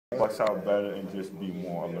Box out better and just be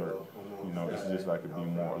more alert. You know, it's just like to be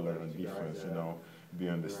more alert on defense. You know, be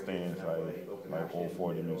on the stands like all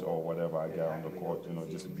 40 minutes or whatever I got on the court. You know,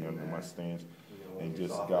 just to be under my stance. And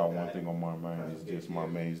just got one thing on my mind is just my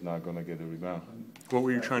man. He's not gonna get the rebound. What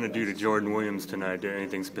were you trying to do to Jordan Williams tonight? Did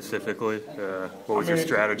anything specifically? What was your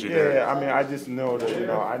strategy there? Yeah, I mean, I just know that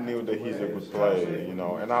I knew that he's a good player, and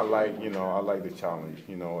I like the challenge.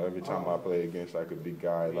 Every time I play against like a big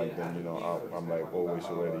guy like them, I'm like always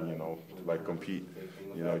ready, to like compete.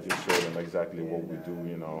 Just show them exactly what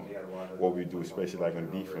we do, especially like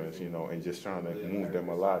on defense, and just trying to move them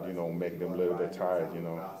a lot, make them a little bit tired,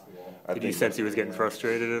 Did you sense he was getting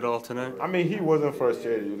frustrated at all tonight? I mean, he wasn't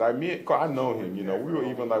frustrated. Like me, I know him. We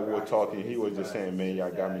were talking. He was just saying, "Man,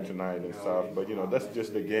 y'all got me tonight" and stuff. But that's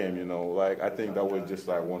just the game. Like I think that was just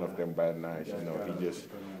like one of them bad nights. He just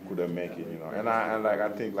couldn't make it. And I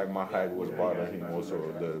think like my height was bothering him also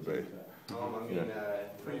a little bit. You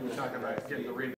were talking about getting the rebound.